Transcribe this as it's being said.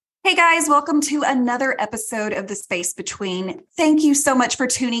Hey guys, welcome to another episode of The Space Between. Thank you so much for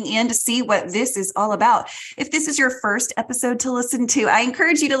tuning in to see what this is all about. If this is your first episode to listen to, I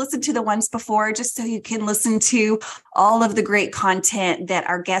encourage you to listen to the ones before just so you can listen to all of the great content that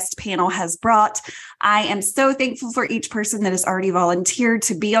our guest panel has brought. I am so thankful for each person that has already volunteered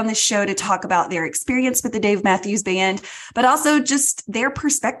to be on this show to talk about their experience with the Dave Matthews Band, but also just their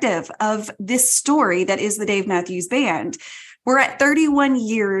perspective of this story that is the Dave Matthews Band. We're at 31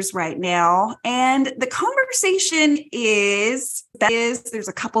 years right now, and the conversation is there's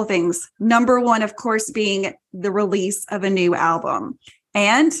a couple things. Number one, of course, being the release of a new album.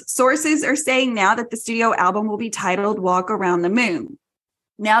 And sources are saying now that the studio album will be titled Walk Around the Moon.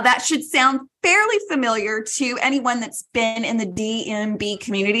 Now, that should sound fairly familiar to anyone that's been in the DMB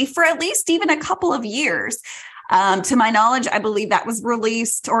community for at least even a couple of years. To my knowledge, I believe that was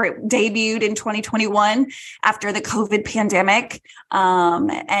released or it debuted in 2021 after the COVID pandemic. I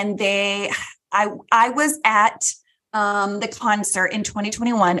was at the concert in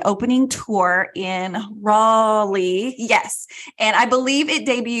 2021 opening tour in Raleigh. Yes. And I believe it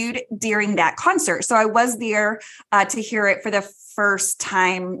debuted during that concert. So I was there to hear it for the first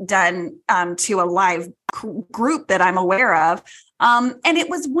time done to a live group that I'm aware of. And it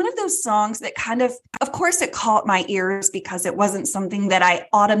was one of those songs that of course, it caught my ears because it wasn't something that I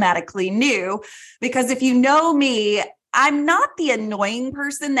automatically knew. Because if you know me, I'm not the annoying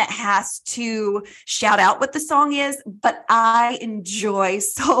person that has to shout out what the song is, but I enjoy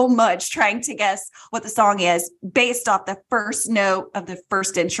so much trying to guess what the song is based off the first note of the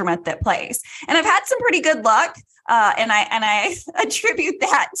first instrument that plays. And I've had some pretty good luck. And I attribute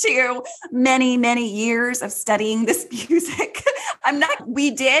that to many, many years of studying this music.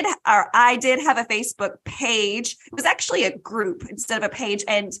 I did have a Facebook page. It was actually a group instead of a page.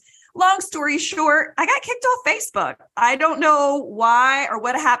 And long story short, I got kicked off Facebook. I don't know why or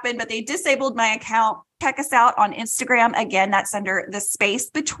what happened, but they disabled my account. Check us out on Instagram. Again, that's under the space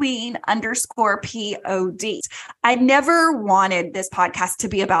between _POD. I never wanted this podcast to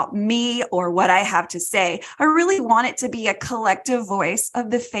be about me or what I have to say. I really want it to be a collective voice of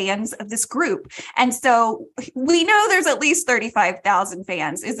the fans of this group. And so we know there's at least 35,000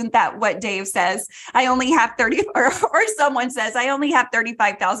 fans. Isn't that what Dave says? I only have 30 or someone says I only have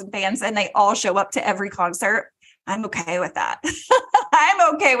 35,000 fans and they all show up to every concert. I'm okay with that.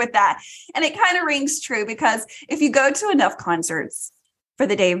 I'm okay with that. And it kind of rings true because if you go to enough concerts for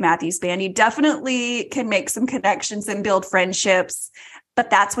the Dave Matthews Band, you definitely can make some connections and build friendships. But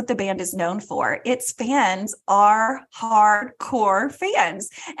that's what the band is known for. Its fans are hardcore fans,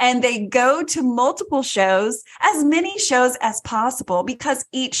 and they go to multiple shows, as many shows as possible, because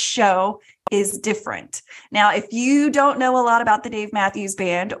each show is different. Now, if you don't know a lot about the Dave Matthews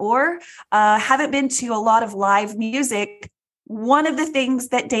Band or haven't been to a lot of live music, one of the things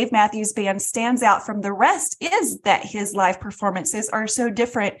that Dave Matthews Band stands out from the rest is that his live performances are so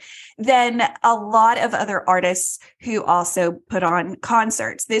different than a lot of other artists who also put on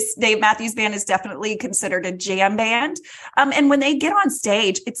concerts. This Dave Matthews Band is definitely considered a jam band. And when they get on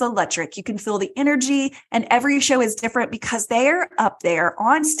stage, it's electric. You can feel the energy, and every show is different because they're up there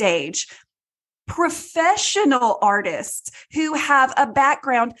on stage, professional artists who have a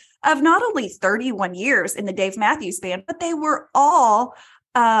background of not only 31 years in the Dave Matthews Band, but they were all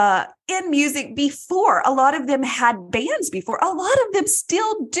in music before. A lot of them had bands before. A lot of them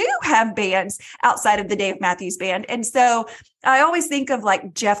still do have bands outside of the Dave Matthews Band. And so I always think of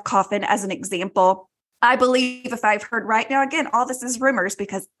like Jeff Coffin as an example. I believe, if I've heard right now, again, all this is rumors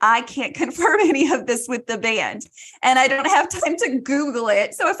because I can't confirm any of this with the band and I don't have time to Google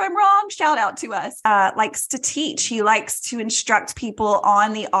it. So if I'm wrong, shout out to us. Likes to teach. He likes to instruct people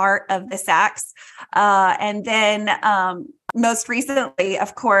on the art of the sax. And then most recently,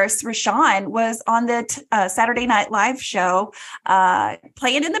 of course, Rashawn was on the Saturday Night Live show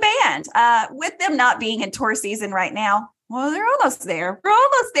playing in the band with them not being in tour season right now. Well, they're almost there. We're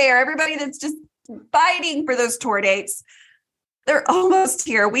almost there. Everybody that's just fighting for those tour dates, they're almost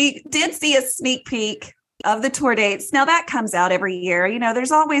here. We did see a sneak peek of the tour dates. Now that comes out every year. You know,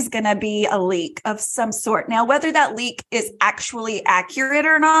 there's always going to be a leak of some sort. Now, whether that leak is actually accurate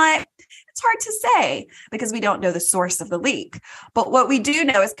or not, it's hard to say because we don't know the source of the leak. But what we do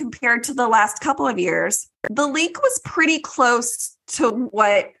know is compared to the last couple of years, the leak was pretty close to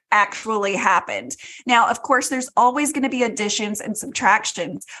what actually happened. Now, of course, there's always going to be additions and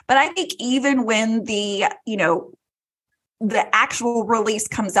subtractions, but I think even when the actual release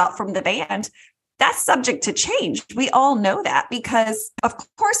comes out from the band, that's subject to change. We all know that because, of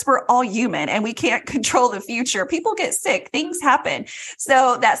course, we're all human and we can't control the future. People get sick, things happen.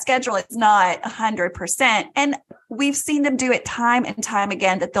 So that schedule is not 100%. And we've seen them do it time and time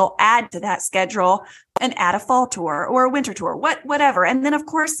again, that they'll add to that schedule and add a fall tour or a winter tour, whatever. And then, of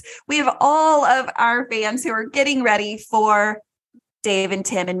course, we have all of our fans who are getting ready for Dave and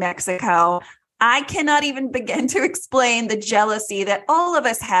Tim in Mexico. I cannot even begin to explain the jealousy that all of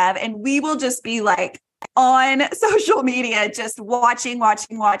us have. And we will just be like on social media, just watching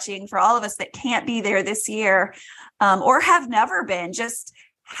for all of us that can't be there this year or have never been, just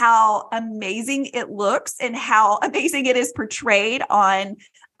how amazing it looks and how amazing it is portrayed on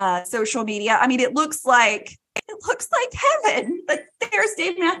social media. I mean, it looks like heaven, but there's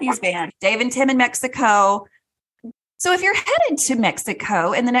Dave Matthews Band, Dave and Tim in Mexico. So if you're headed to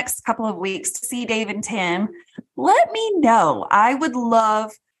Mexico in the next couple of weeks to see Dave and Tim, let me know. I would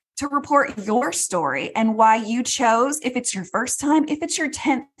love to report your story and why you chose, if it's your first time, if it's your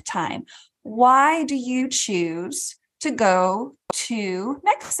 10th time, why do you choose to go to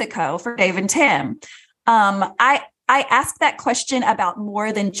Mexico for Dave and Tim? I ask that question about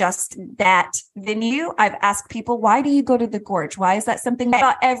more than just that venue. I've asked people, why do you go to the Gorge? Why is that something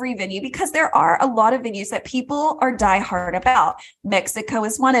about every venue? Because there are a lot of venues that people are diehard about. Mexico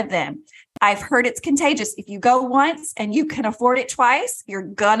is one of them. I've heard it's contagious. If you go once and you can afford it twice, you're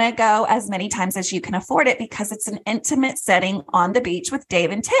gonna go as many times as you can afford it because it's an intimate setting on the beach with Dave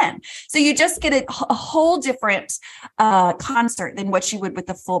and Tim. So you just get a whole different concert than what you would with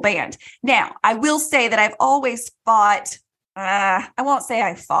the full band. Now, I will say that I've always fought. I won't say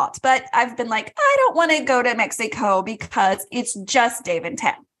I fought, but I've been like, I don't want to go to Mexico because it's just Dave and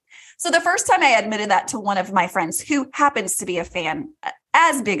Tim. So the first time I admitted that to one of my friends who happens to be a fan,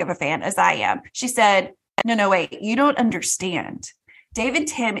 as big of a fan as I am, she said, no, wait, you don't understand. Dave and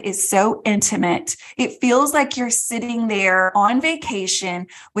Tim is so intimate. It feels like you're sitting there on vacation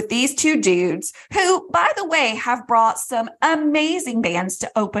with these two dudes who, by the way, have brought some amazing bands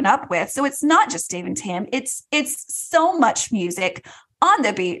to open up with. So it's not just Dave and Tim. It's so much music on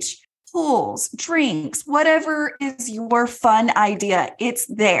the beach. Pools, drinks, whatever is your fun idea, it's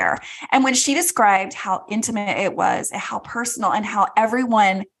there. And when she described how intimate it was and how personal and how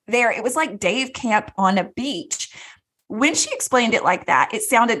everyone there, it was like Dave camp on a beach. When she explained it like that, it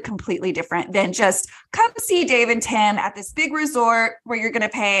sounded completely different than just come see Dave and Tim at this big resort where you're going to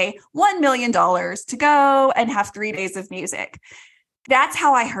pay $1 million to go and have 3 days of music. That's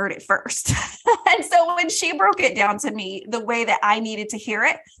how I heard it first. And so when she broke it down to me the way that I needed to hear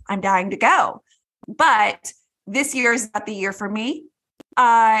it, I'm dying to go. But this year is not the year for me.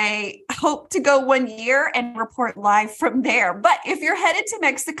 I hope to go 1 year and report live from there. But if you're headed to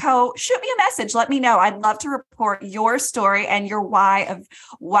Mexico, shoot me a message. Let me know. I'd love to report your story and your why of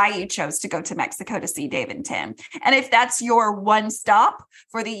why you chose to go to Mexico to see Dave and Tim. And if that's your one stop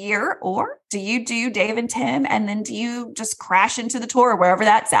for the year, or do you do Dave and Tim and then do you just crash into the tour wherever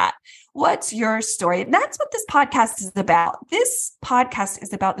that's at? What's your story? And that's what this podcast is about. This podcast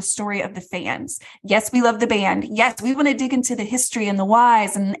is about the story of the fans. Yes, we love the band. Yes, we want to dig into the history and the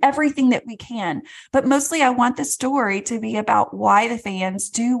whys and everything that we can. But mostly I want the story to be about why the fans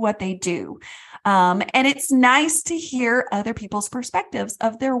do what they do. And it's nice to hear other people's perspectives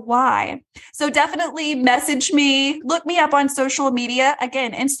of their why. So definitely message me, look me up on social media.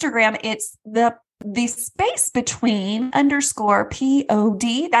 Again, Instagram, it's the space between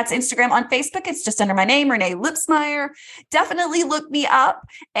 _POD. That's Instagram. On Facebook, it's just under my name, Renee Lipsmeyer. Definitely look me up.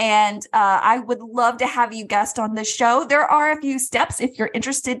 And I would love to have you guest on the show. There are a few steps if you're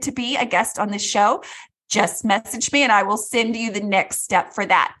interested to be a guest on the show. Just message me and I will send you the next step for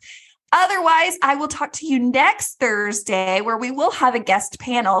that. Otherwise, I will talk to you next Thursday where we will have a guest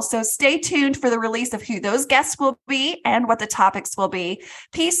panel. So stay tuned for the release of who those guests will be and what the topics will be.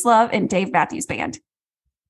 Peace, love, and Dave Matthews Band.